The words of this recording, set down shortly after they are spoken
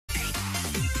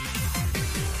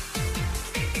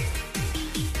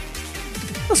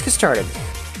let's get started.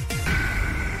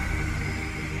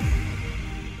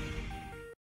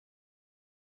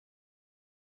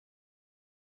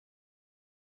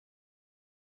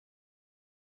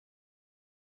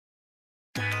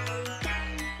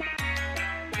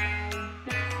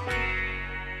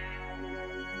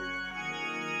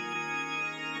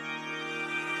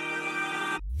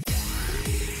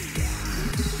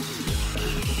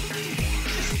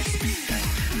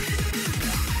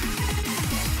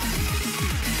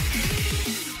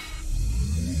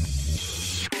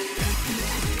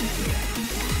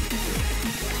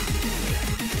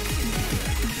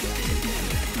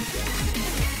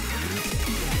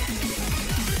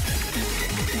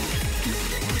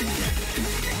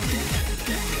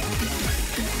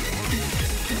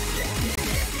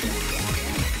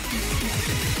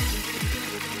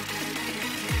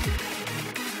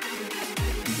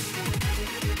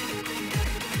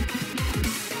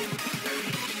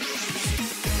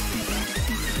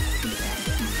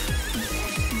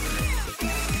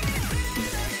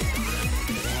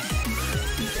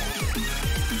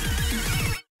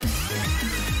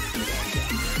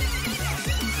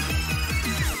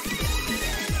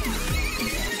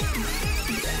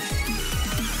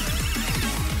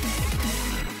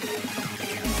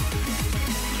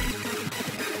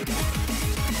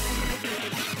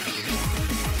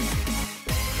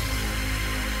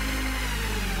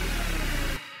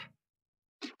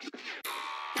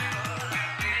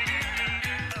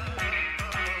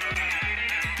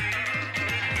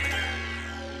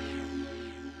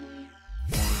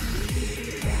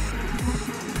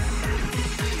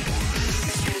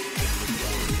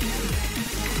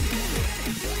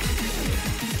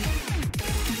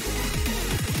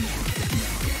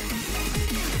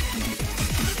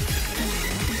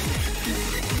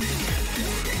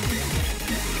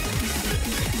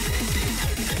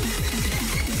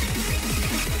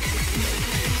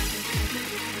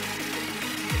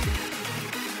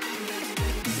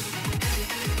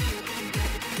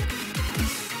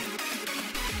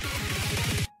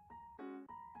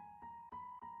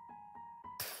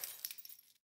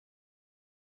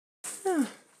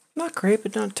 Not great,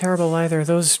 but not terrible either.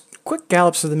 Those quick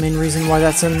gallops are the main reason why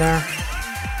that's in there.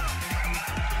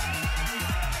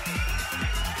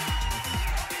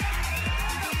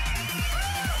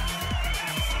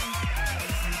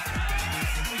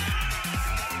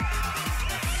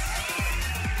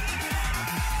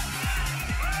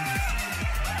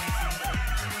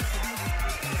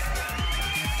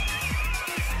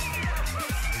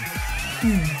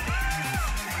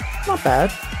 Not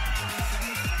bad.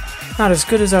 Not as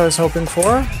good as I was hoping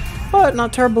for, but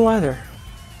not terrible either.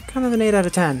 Kind of an 8 out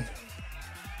of 10.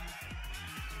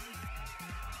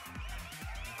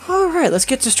 Alright, let's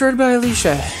get destroyed by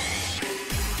Elisha.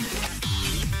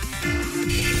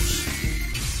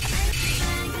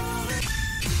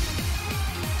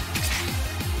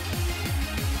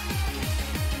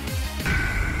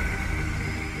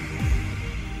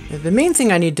 The main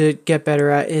thing I need to get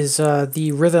better at is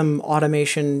the rhythm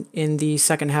automation in the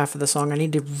second half of the song. I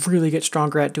need to really get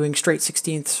stronger at doing straight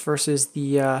 16ths versus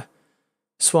the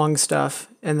swung stuff,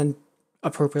 and then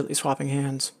appropriately swapping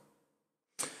hands.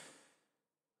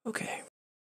 Okay.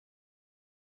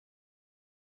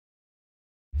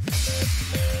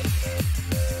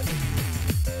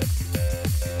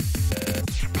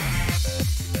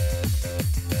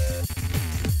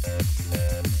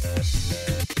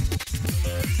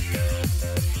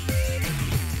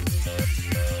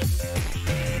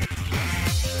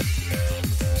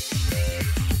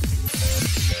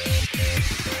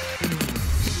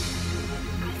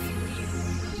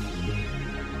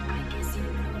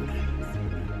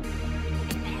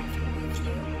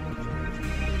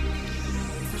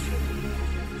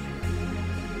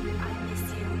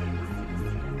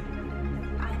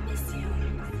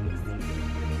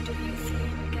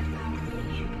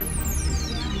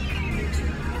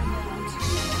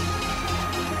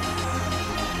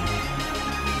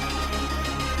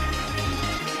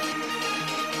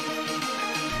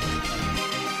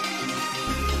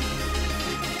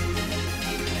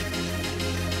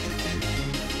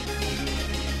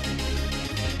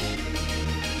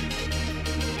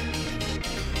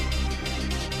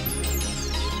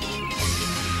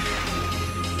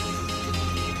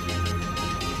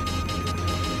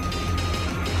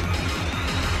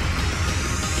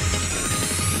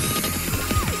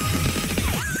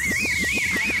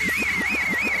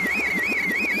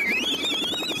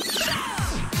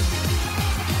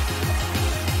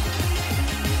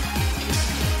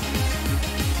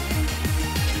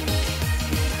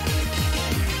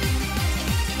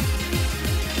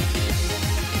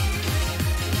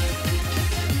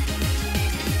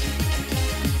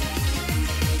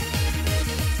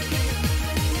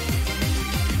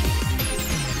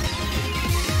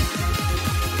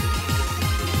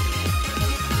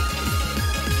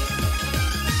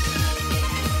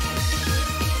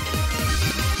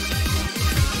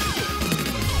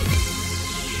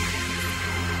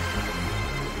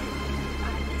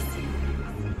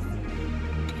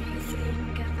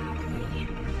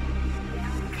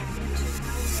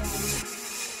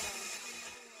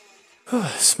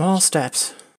 Small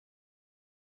steps.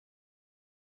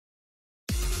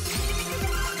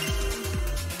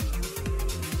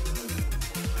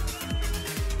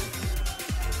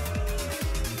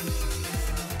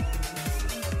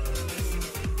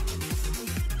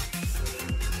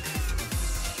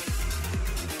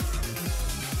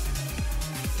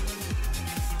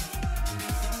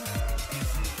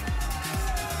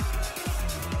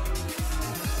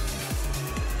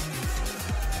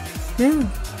 Yeah.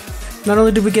 Not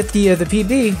only did we get the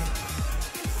PB,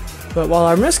 but while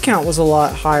our miss count was a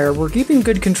lot higher, we're keeping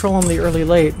good control on the early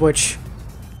late, which,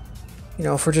 you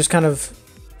know, if we're just kind of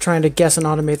trying to guess and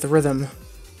automate the rhythm,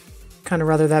 kind of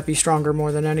rather that be stronger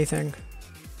more than anything.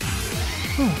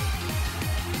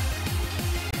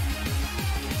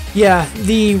 Yeah,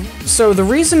 so the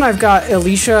reason I've got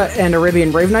Elisha and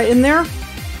Arabian Rave Knight in there,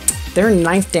 they're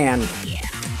 9th Dan,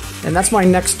 and that's my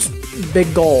next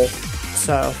big goal,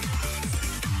 so...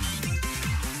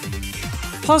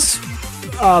 Plus,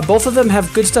 both of them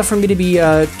have good stuff for me to be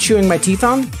chewing my teeth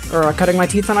on, or cutting my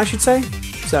teeth on, I should say.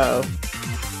 So,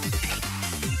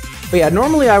 but yeah,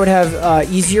 normally I would have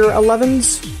easier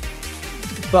 11s,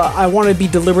 but I want to be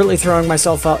deliberately throwing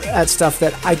myself out at stuff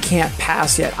that I can't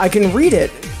pass yet. I can read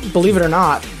it, believe it or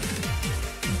not,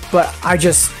 but I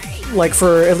just, like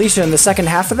for Elisha in the second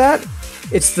half of that,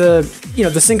 it's the, you know,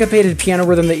 the syncopated piano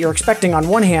rhythm that you're expecting on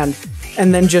one hand,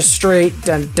 and then just straight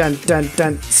dun dun dun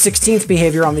dun 16th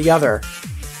behavior on the other.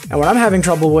 And what I'm having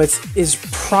trouble with is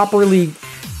properly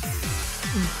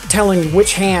telling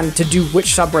which hand to do which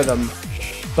subrhythm.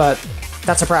 But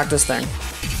that's a practice thing.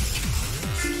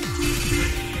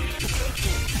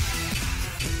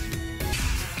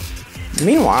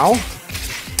 Meanwhile,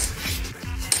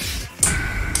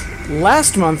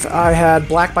 last month I had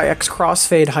Black by X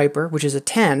Crossfade Hyper, which is a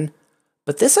 10.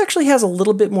 But this actually has a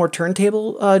little bit more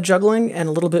turntable juggling and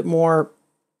a little bit more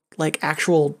like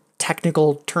actual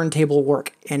technical turntable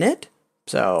work in it.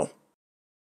 So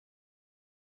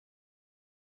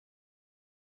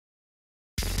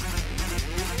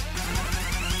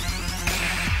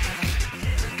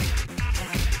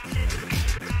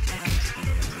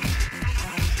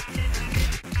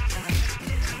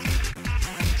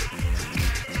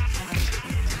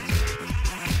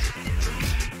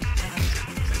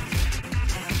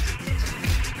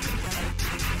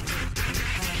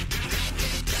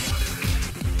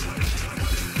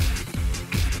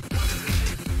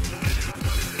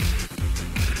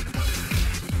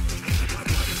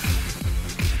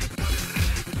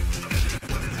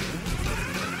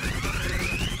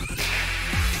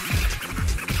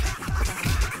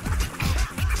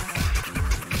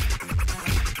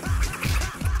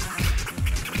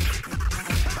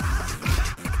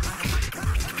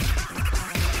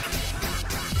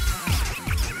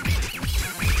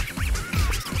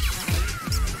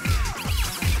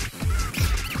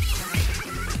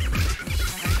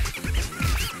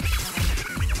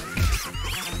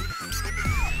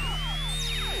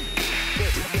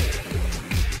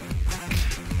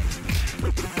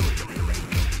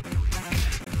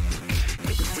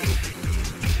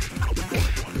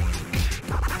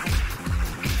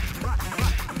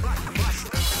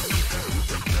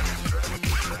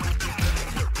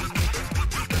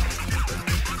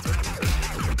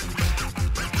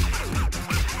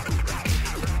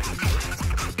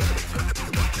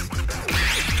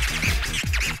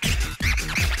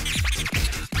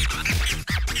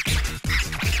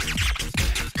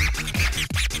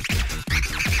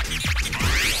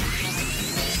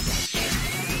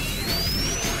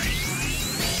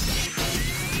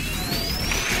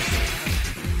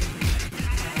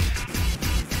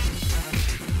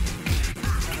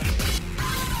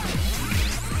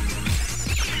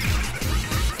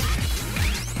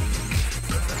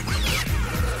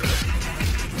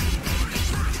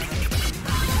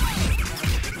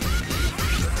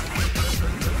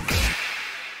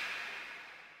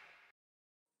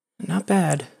not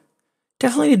bad.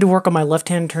 Definitely need to work on my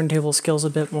left-hand turntable skills a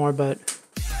bit more, but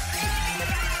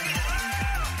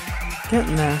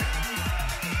getting there.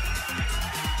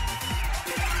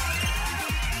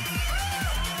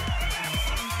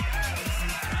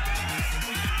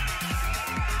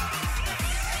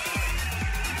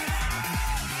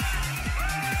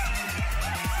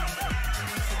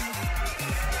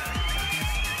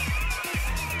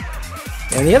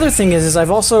 And the other thing is I've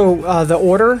also, the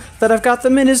order that I've got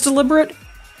them in is deliberate.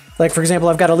 Like, for example,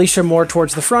 I've got Elisha more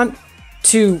towards the front,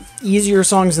 2 easier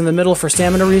songs in the middle for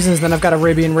stamina reasons, then I've got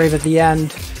Arabian Rave at the end.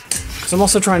 Because I'm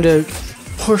also trying to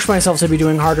push myself to be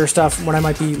doing harder stuff when I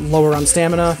might be lower on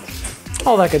stamina.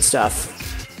 All that good stuff.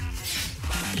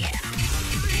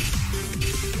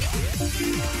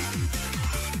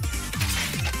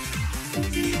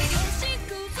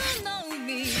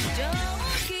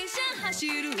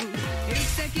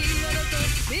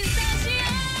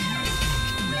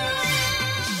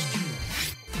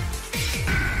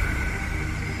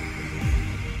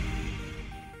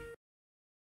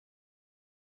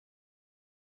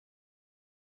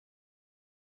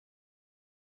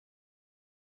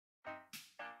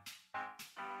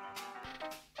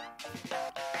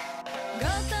 ガ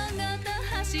タガタ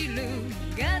走る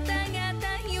ガタガタ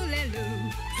揺れる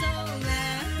空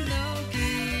の軌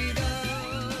道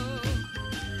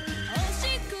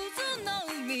星屑の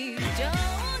海蒸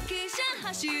気車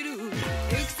走る行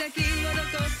く先はど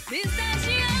こピスタチ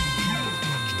オ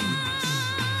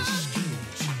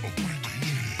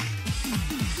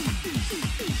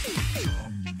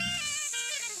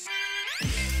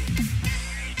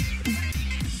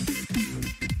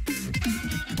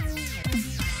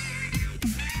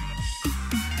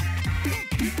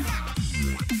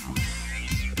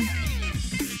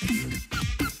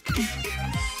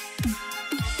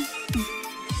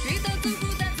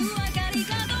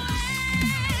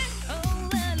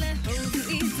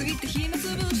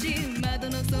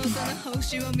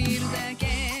星を見るだけ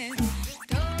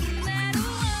トンネル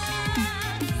は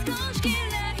少し暗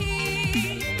い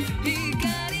光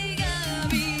が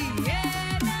見えな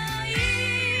い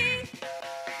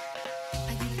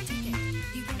I got a ticket,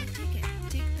 you got a ticket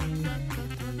Tick tock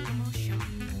clock clock emotion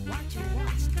What you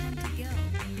watch, time to go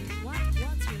What's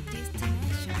your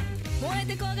destination 燃え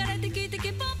て焦がれてきて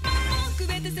けポッポッポく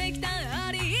べて石炭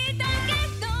ありだけ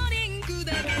ドリンク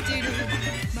だけ散る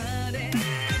まで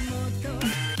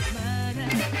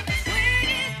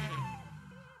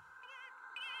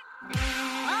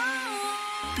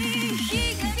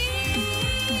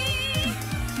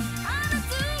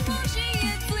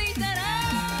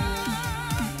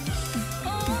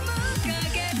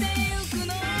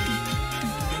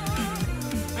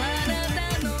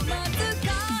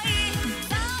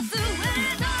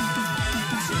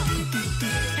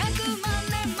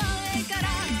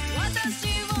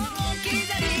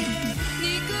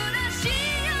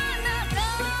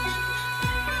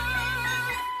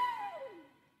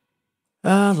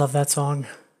I love that song.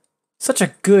 Such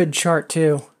a good chart,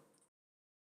 too.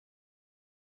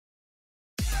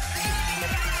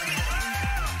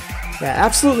 Yeah,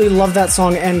 absolutely love that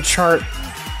song and chart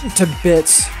to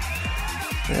bits.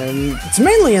 And it's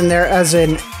mainly in there as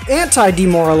an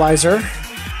anti-demoralizer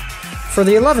for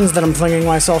the 11s that I'm flinging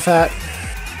myself at.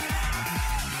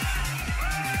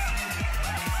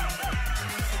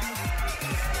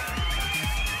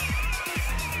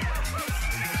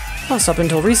 Plus, up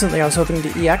until recently, I was hoping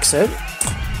to EX it.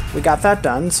 We got that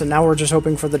done, so now we're just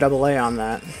hoping for the AA on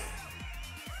that.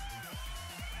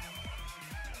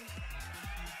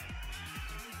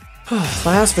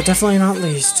 Last, but definitely not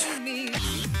least.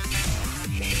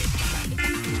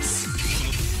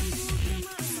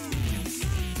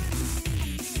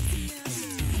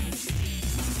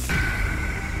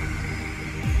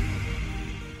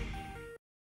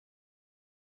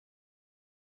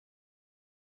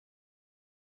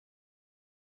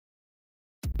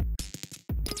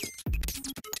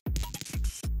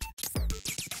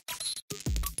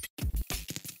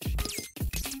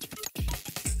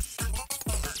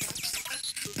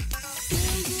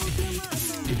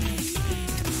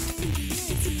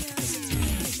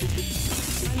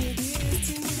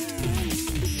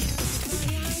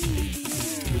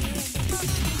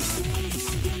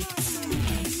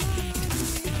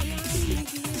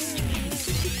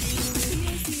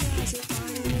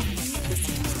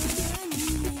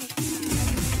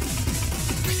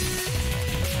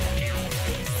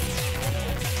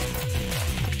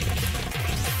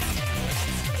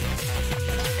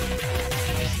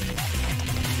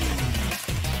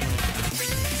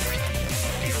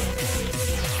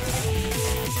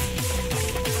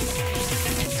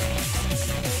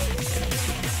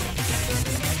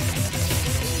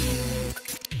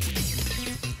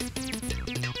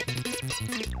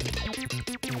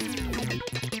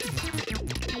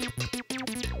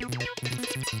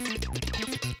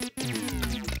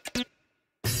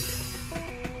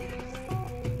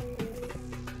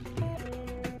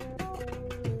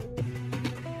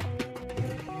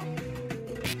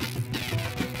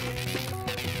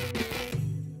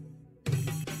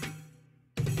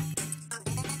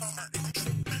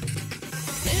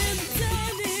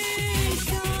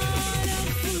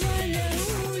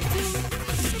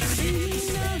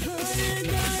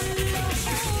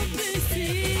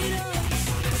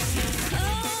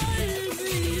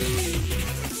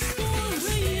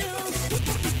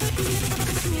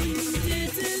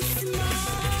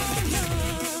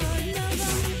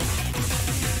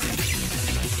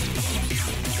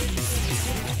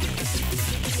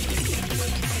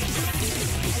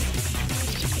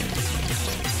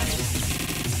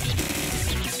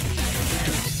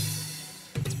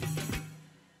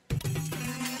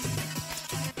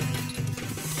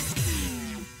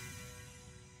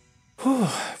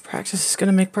 Oh, practice is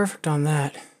gonna make perfect on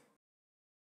that.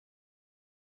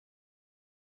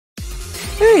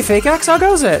 Hey, Fake Axe, how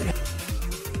goes it?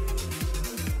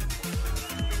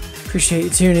 Appreciate you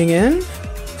tuning in,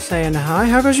 saying hi.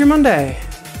 How goes your Monday?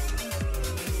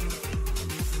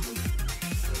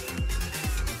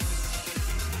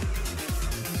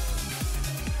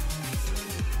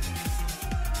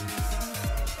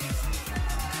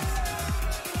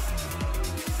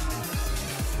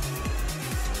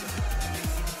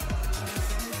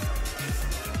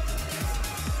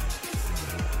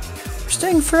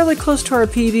 Staying fairly close to our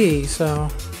PB, so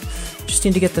just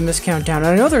need to get the miscount down.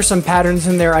 I know there's some patterns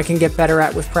in there I can get better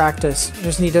at with practice. I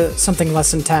just need something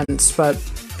less intense, but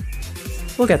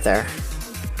we'll get there.